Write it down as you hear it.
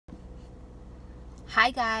Hi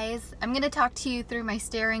guys, I'm going to talk to you through my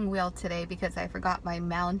steering wheel today because I forgot my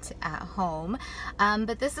mount at home.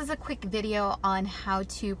 But this is a quick video on how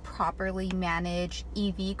to properly manage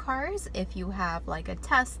EV cars if you have like a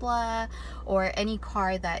Tesla or any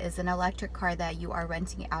car that is an electric car that you are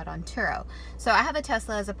renting out on Turo. So I have a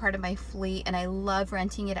Tesla as a part of my fleet and I love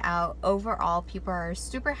renting it out. Overall, people are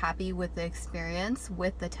super happy with the experience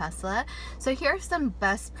with the Tesla. So here are some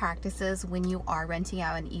best practices when you are renting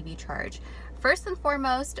out an EV charge. First and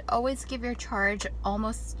foremost, always give your charge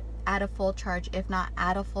almost at a full charge, if not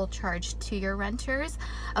at a full charge, to your renters.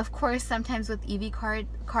 Of course, sometimes with EV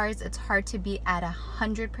cars, it's hard to be at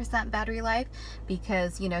 100% battery life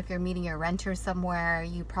because, you know, if you're meeting your renter somewhere,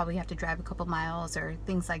 you probably have to drive a couple miles or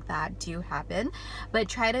things like that do happen. But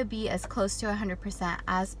try to be as close to 100%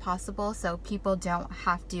 as possible so people don't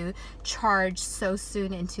have to charge so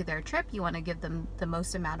soon into their trip. You want to give them the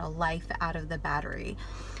most amount of life out of the battery.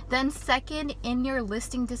 Then second, in your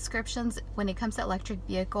listing descriptions, when it comes to electric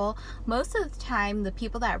vehicle, most of the time, the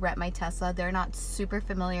people that rent my Tesla, they're not super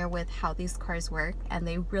familiar with how these cars work and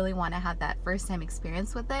they really want to have that first time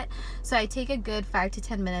experience with it. So I take a good 5 to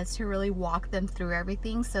 10 minutes to really walk them through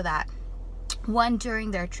everything so that one,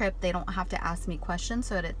 during their trip, they don't have to ask me questions,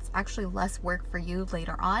 so it's actually less work for you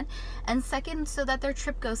later on. And second, so that their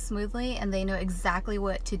trip goes smoothly and they know exactly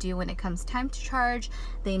what to do when it comes time to charge,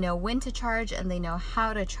 they know when to charge, and they know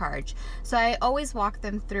how to charge. So I always walk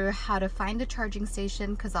them through how to find a charging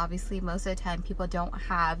station because obviously most of the time people don't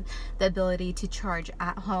have the ability to charge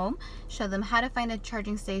at home. Show them how to find a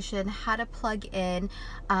charging station, how to plug in.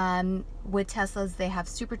 With Teslas, they have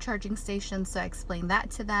supercharging stations, so I explain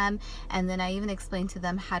that to them, and then I even explain to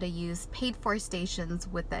them how to use paid for stations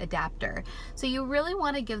with the adapter. So you really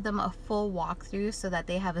want to give them a full walkthrough so that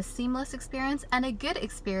they have a seamless experience and a good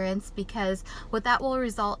experience, because what that will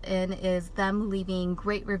result in is them leaving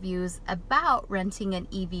great reviews about renting an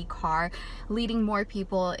EV car, leading more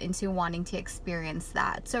people into wanting to experience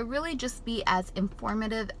that. So really just be as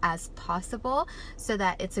informative as possible so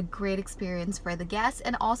that it's a great experience for the guests,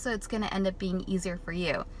 and also it's going to end up being easier for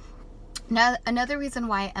you. Now, another reason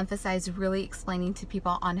why I emphasize really explaining to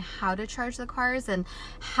people on how to charge the cars and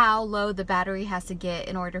how low the battery has to get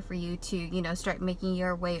in order for you to, you know, start making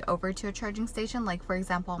your way over to a charging station. Like for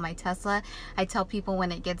example, on my Tesla, I tell people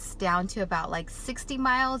when it gets down to about like 60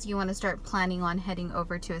 miles, you want to start planning on heading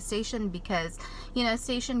over to a station because, you know, a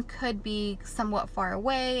station could be somewhat far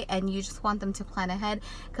away and you just want them to plan ahead,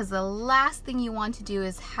 because the last thing you want to do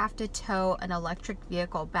is have to tow an electric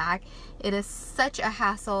vehicle back. It is such a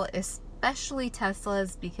hassle, especially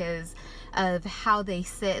Teslas, because of how they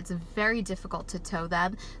sit. It's very difficult to tow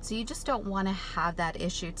them, so you just don't want to have that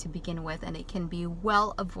issue to begin with, and it can be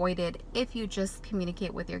well avoided if you just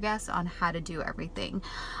communicate with your guests on how to do everything.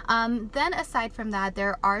 Then aside from that,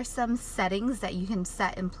 there are some settings that you can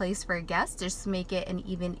set in place for a guest just to make it an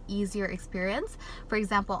even easier experience. For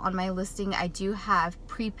example, on my listing, I do have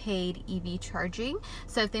prepaid EV charging,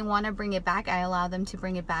 so if they want to bring it back, I allow them to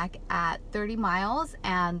bring it back at 30 miles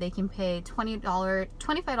and they can pay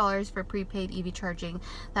 $25 for prepaid EV charging.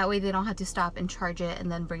 That way they don't have to stop and charge it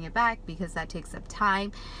and then bring it back, because that takes up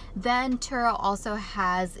time. Then Turo also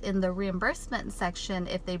has in the reimbursement section,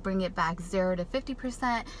 if they bring it back 0 to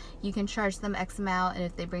 50%, you can charge them X amount, and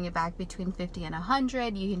if they bring it back between 50 and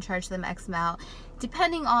 100, you can charge them X amount,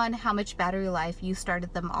 depending on how much battery life you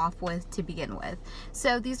started them off with to begin with.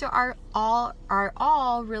 So these are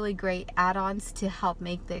all really great add-ons to help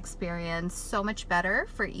make the experience so much better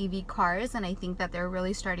for EV cars, and I think that they're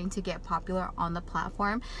really starting to get popular on the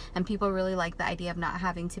platform, and people really like the idea of not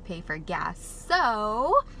having to pay for gas.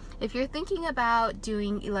 So if you're thinking about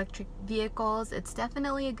doing electric vehicles, it's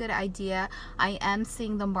definitely a good idea. I am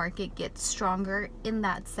seeing the market get stronger in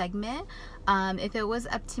that segment. If it was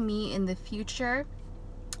up to me in the future,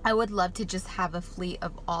 I would love to just have a fleet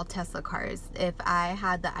of all Tesla cars. If I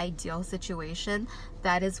had the ideal situation,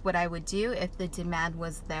 that is what I would do if the demand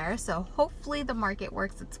was there. So hopefully the market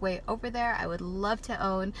works its way over there. I would love to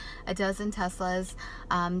own a dozen Teslas.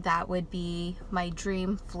 That would be my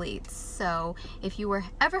dream fleet. So if you were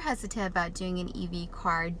ever hesitant about doing an EV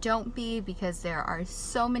car, don't be, because there are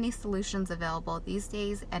so many solutions available these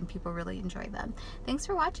days and people really enjoy them. Thanks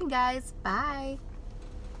for watching, guys. Bye.